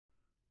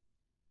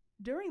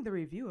During the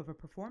review of a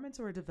performance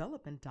or a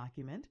development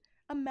document,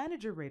 a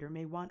manager rater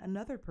may want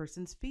another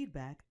person's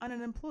feedback on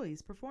an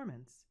employee's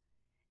performance.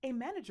 A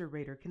manager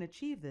rater can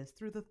achieve this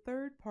through the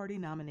third-party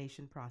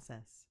nomination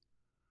process.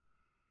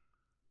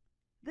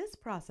 This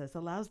process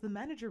allows the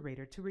manager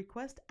rater to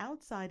request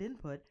outside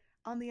input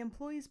on the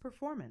employee's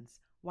performance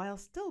while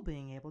still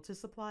being able to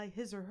supply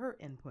his or her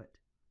input.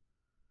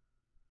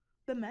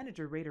 The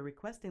manager rater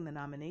requesting the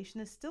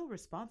nomination is still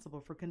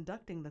responsible for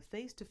conducting the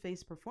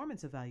face-to-face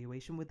performance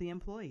evaluation with the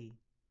employee.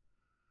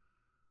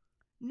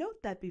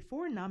 Note that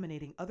before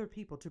nominating other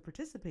people to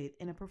participate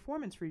in a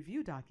performance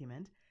review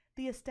document,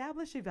 the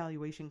Establish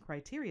Evaluation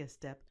Criteria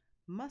step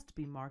must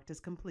be marked as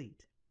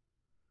complete.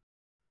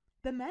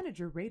 The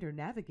manager rater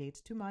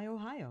navigates to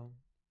MyOhio,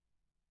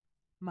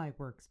 My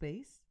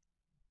Workspace,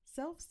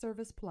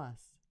 Self-Service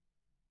Plus,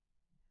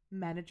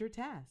 Manager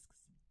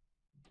Tasks,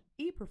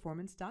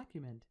 ePerformance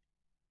Document,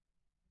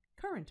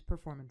 Current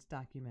Performance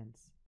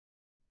Documents.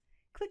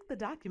 Click the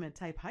document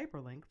type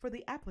hyperlink for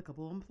the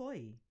applicable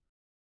employee.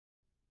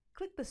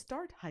 Click the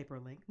Start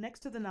hyperlink next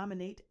to the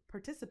Nominate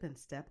Participant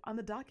step on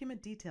the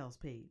Document Details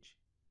page.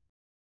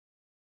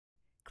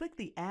 Click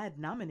the Add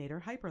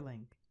Nominator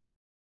hyperlink.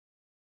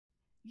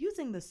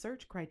 Using the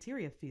Search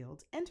Criteria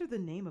fields, enter the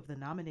name of the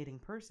nominating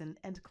person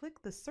and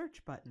click the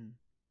Search button.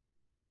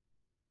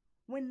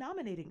 When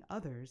nominating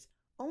others,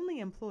 only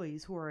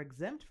employees who are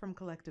exempt from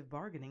collective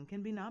bargaining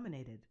can be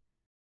nominated.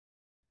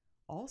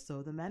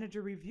 Also, the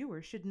manager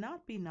reviewer should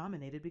not be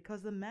nominated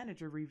because the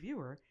manager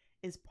reviewer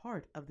is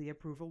part of the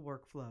approval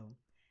workflow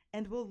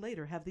and will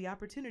later have the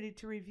opportunity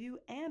to review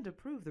and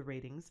approve the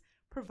ratings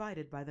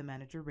provided by the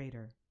manager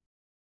rater.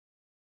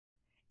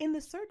 In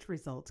the search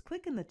results,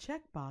 click in the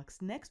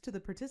checkbox next to the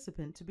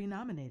participant to be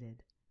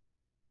nominated.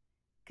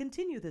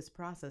 Continue this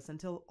process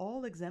until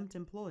all exempt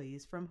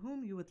employees from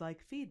whom you would like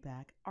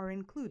feedback are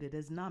included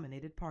as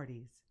nominated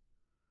parties.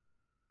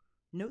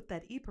 Note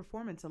that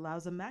ePerformance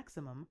allows a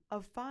maximum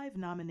of 5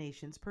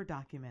 nominations per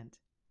document.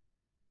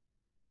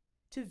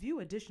 To view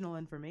additional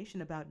information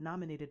about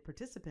nominated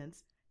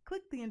participants,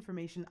 click the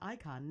information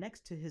icon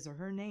next to his or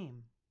her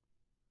name.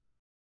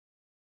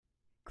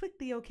 Click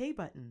the OK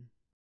button.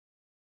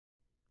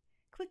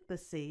 Click the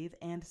Save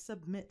and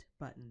Submit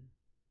button.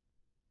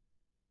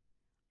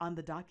 On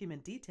the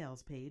Document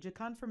Details page, a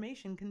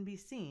confirmation can be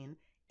seen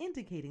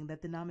indicating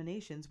that the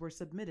nominations were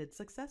submitted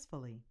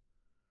successfully.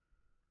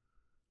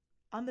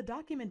 On the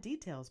Document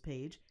Details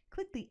page,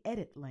 click the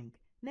Edit link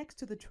next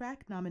to the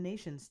Track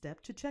Nomination step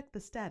to check the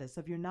status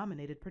of your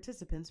nominated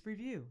participant's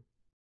review.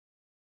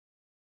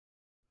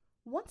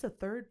 Once a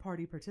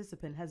third-party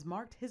participant has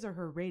marked his or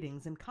her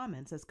ratings and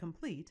comments as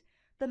complete,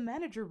 the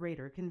manager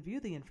rater can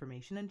view the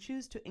information and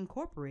choose to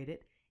incorporate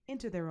it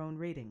into their own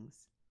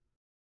ratings.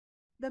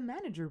 The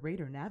manager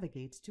rater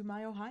navigates to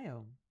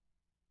MyOhio,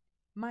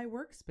 My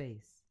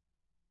Workspace,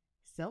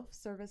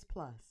 Self-Service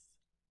Plus,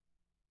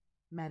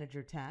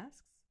 Manager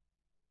Tasks,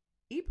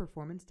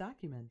 ePerformance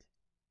Document,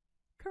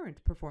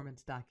 Current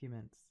Performance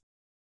Documents.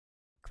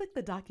 Click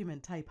the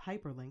document type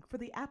hyperlink for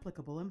the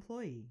applicable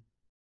employee.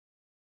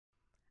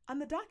 On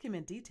the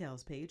Document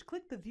Details page,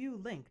 click the View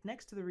link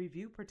next to the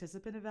Review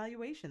Participant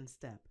Evaluation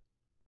step.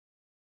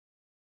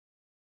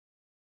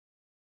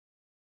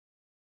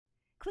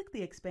 Click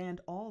the Expand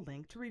All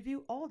link to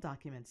review all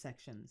document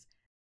sections.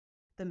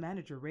 The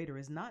manager rater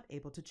is not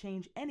able to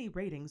change any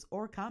ratings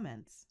or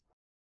comments.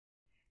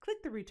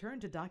 Click the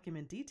Return to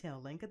Document Detail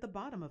link at the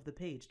bottom of the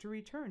page to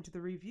return to the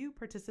Review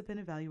Participant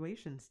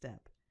Evaluation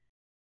step.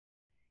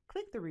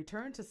 Click the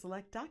Return to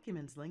Select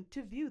Documents link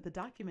to view the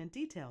Document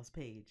Details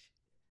page.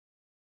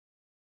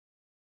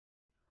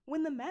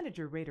 When the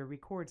manager rater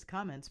records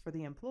comments for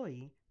the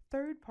employee,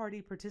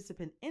 third-party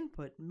participant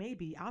input may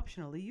be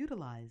optionally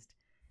utilized.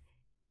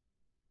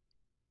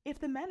 If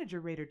the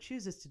manager rater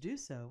chooses to do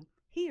so,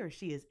 he or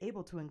she is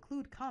able to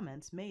include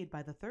comments made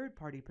by the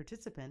third-party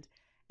participant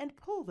and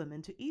pull them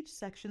into each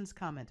section's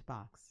comment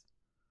box.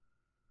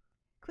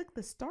 Click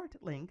the Start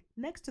link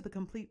next to the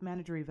Complete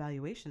Manager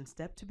Evaluation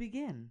step to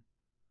begin.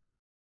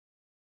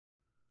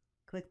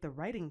 Click the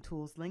Writing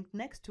Tools link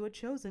next to a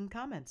chosen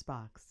comments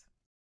box.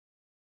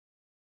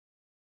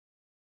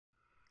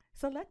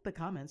 Select the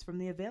comments from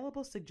the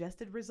available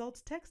suggested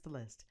results text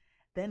list,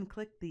 then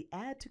click the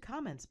Add to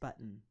Comments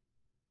button.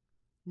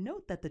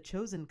 Note that the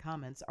chosen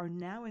comments are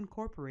now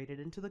incorporated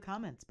into the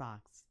comments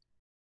box.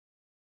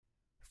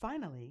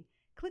 Finally,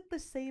 click the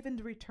Save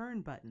and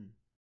Return button.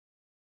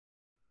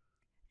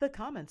 The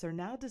comments are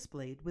now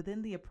displayed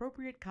within the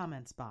appropriate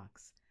comments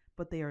box,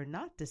 but they are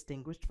not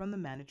distinguished from the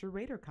manager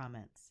rater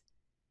comments.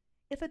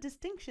 If a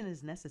distinction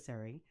is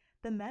necessary,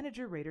 the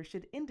manager rater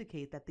should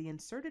indicate that the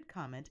inserted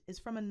comment is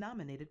from a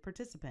nominated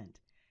participant,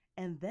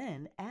 and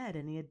then add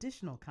any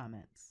additional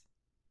comments.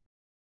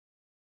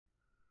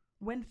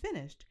 When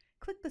finished,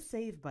 click the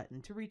Save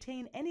button to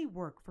retain any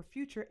work for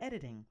future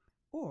editing,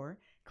 or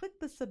click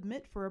the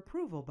Submit for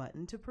Approval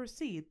button to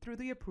proceed through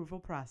the approval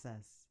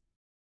process.